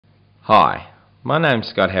Hi, my name's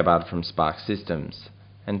Scott Hubbard from Sparx Systems,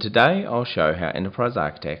 and today I'll show how Enterprise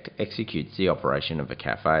Architect executes the operation of a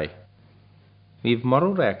cafe. We've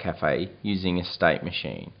modelled our cafe using a state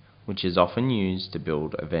machine, which is often used to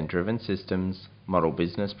build event-driven systems, model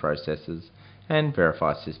business processes, and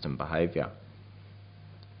verify system behaviour.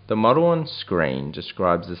 The model on screen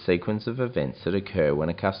describes the sequence of events that occur when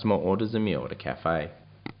a customer orders a meal at a cafe.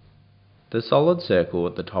 The solid circle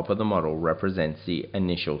at the top of the model represents the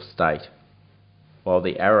initial state, while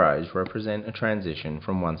the arrows represent a transition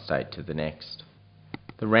from one state to the next.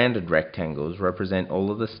 The rounded rectangles represent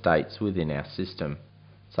all of the states within our system,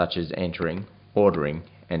 such as entering, ordering,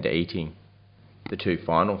 and eating. The two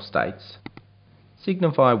final states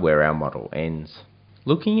signify where our model ends.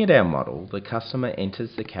 Looking at our model, the customer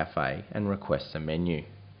enters the cafe and requests a menu.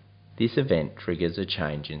 This event triggers a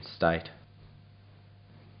change in state.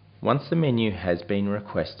 Once the menu has been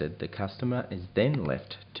requested, the customer is then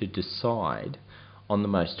left to decide on the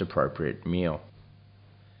most appropriate meal.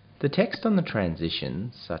 The text on the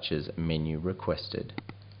transitions, such as menu requested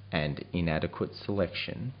and inadequate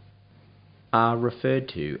selection, are referred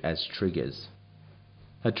to as triggers.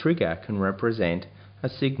 A trigger can represent a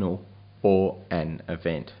signal or an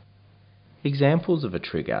event. Examples of a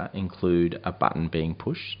trigger include a button being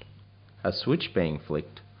pushed, a switch being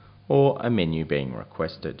flicked, or a menu being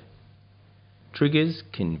requested. Triggers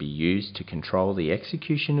can be used to control the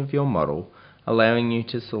execution of your model, allowing you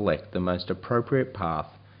to select the most appropriate path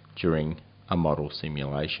during a model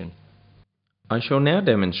simulation. I shall now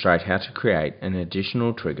demonstrate how to create an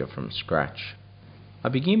additional trigger from scratch. I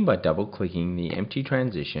begin by double-clicking the empty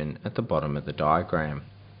transition at the bottom of the diagram.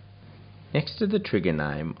 Next to the trigger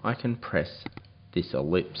name, I can press this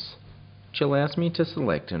ellipse, which allows me to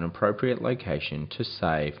select an appropriate location to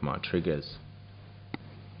save my triggers.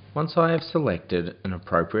 Once I have selected an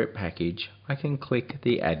appropriate package, I can click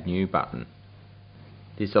the Add New button.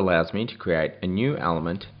 This allows me to create a new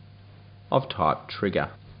element of type trigger.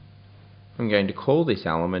 I'm going to call this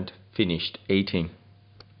element Finished Eating.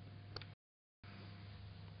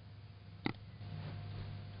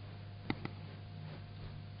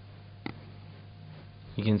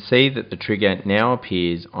 You can see that the trigger now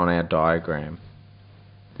appears on our diagram.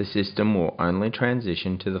 The system will only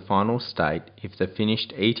transition to the final state if the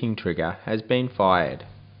Finished Eating trigger has been fired.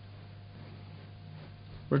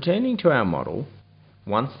 Returning to our model,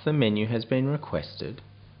 once the menu has been requested,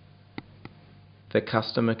 the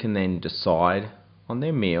customer can then decide on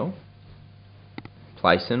their meal,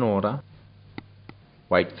 place an order,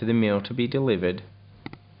 wait for the meal to be delivered,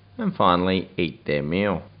 and finally eat their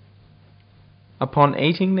meal. Upon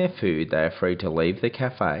eating their food, they are free to leave the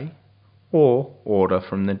cafe or order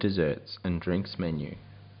from the desserts and drinks menu.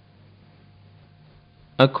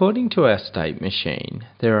 According to our state machine,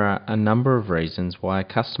 there are a number of reasons why a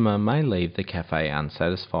customer may leave the cafe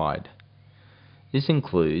unsatisfied. This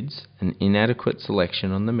includes an inadequate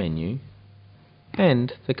selection on the menu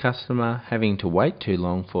and the customer having to wait too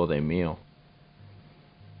long for their meal.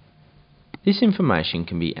 This information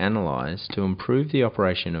can be analysed to improve the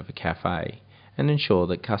operation of a cafe and ensure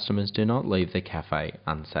that customers do not leave the cafe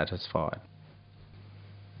unsatisfied.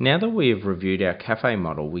 Now that we have reviewed our cafe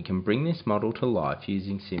model, we can bring this model to life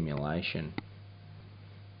using simulation.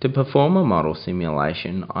 To perform a model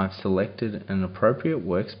simulation, I've selected an appropriate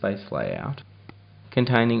workspace layout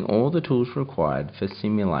containing all the tools required for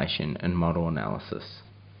simulation and model analysis.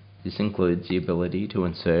 This includes the ability to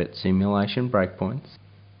insert simulation breakpoints,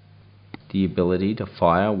 the ability to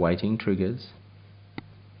fire waiting triggers,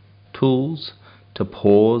 tools to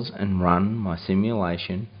pause and run my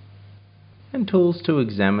simulation, and tools to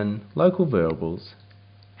examine local variables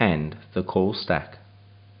and the call stack.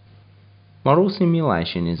 Model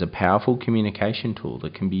simulation is a powerful communication tool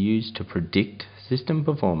that can be used to predict system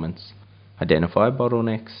performance, identify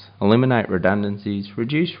bottlenecks, eliminate redundancies,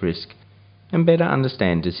 reduce risk, and better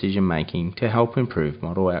understand decision making to help improve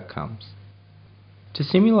model outcomes. To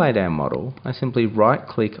simulate our model, I simply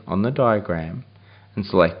right-click on the diagram and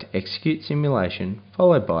select Execute Simulation,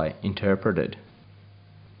 followed by Interpreted.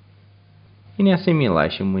 In our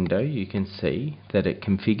simulation window, you can see that it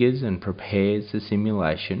configures and prepares the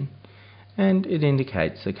simulation, and it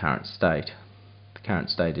indicates the current state. The current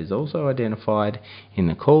state is also identified in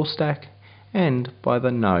the call stack and by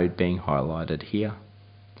the node being highlighted here.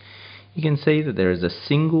 You can see that there is a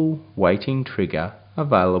single waiting trigger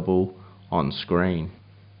available on screen.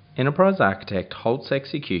 Enterprise Architect halts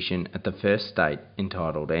execution at the first state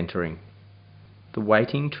entitled Entering. The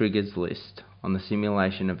Waiting Triggers list on the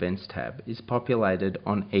Simulation Events tab is populated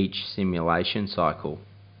on each simulation cycle.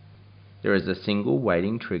 There is a single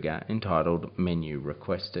waiting trigger entitled Menu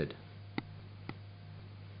Requested.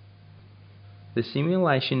 The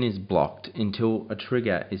simulation is blocked until a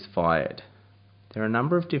trigger is fired. There are a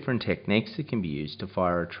number of different techniques that can be used to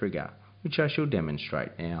fire a trigger, which I shall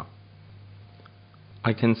demonstrate now.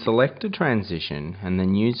 I can select a transition and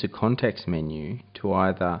then use the context menu to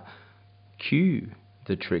either cue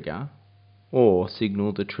the trigger or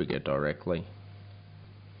signal the trigger directly.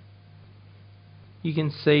 You can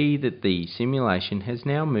see that the simulation has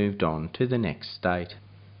now moved on to the next state.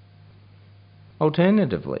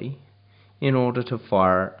 Alternatively, in order to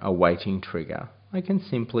fire a waiting trigger, I can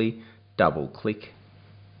simply double click.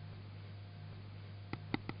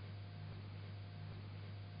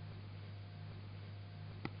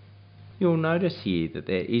 You'll notice here that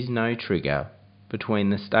there is no trigger between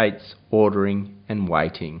the states ordering and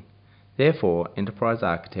waiting. Therefore, Enterprise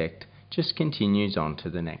Architect just continues on to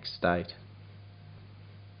the next state.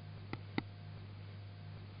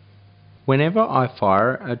 Whenever I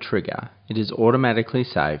fire a trigger, it is automatically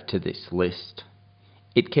saved to this list.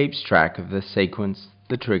 It keeps track of the sequence,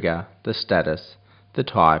 the trigger, the status, the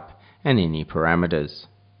type, and any parameters.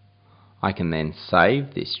 I can then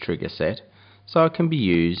save this trigger set so it can be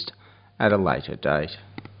used at a later date.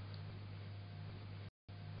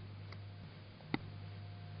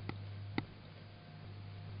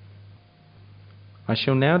 I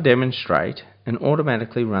shall now demonstrate and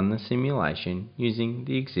automatically run the simulation using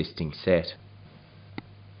the existing set.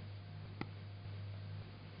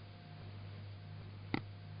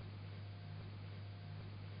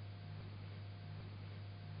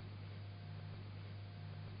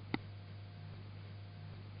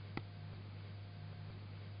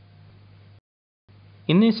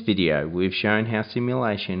 In this video, we've shown how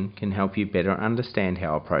simulation can help you better understand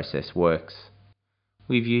how a process works.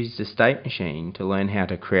 We've used a state machine to learn how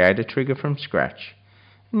to create a trigger from scratch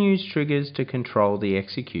and use triggers to control the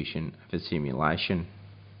execution of a simulation.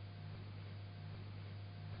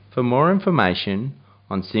 For more information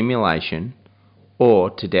on simulation or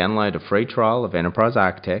to download a free trial of Enterprise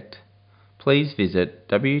Architect, please visit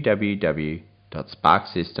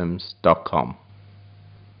www.sparxsystems.com.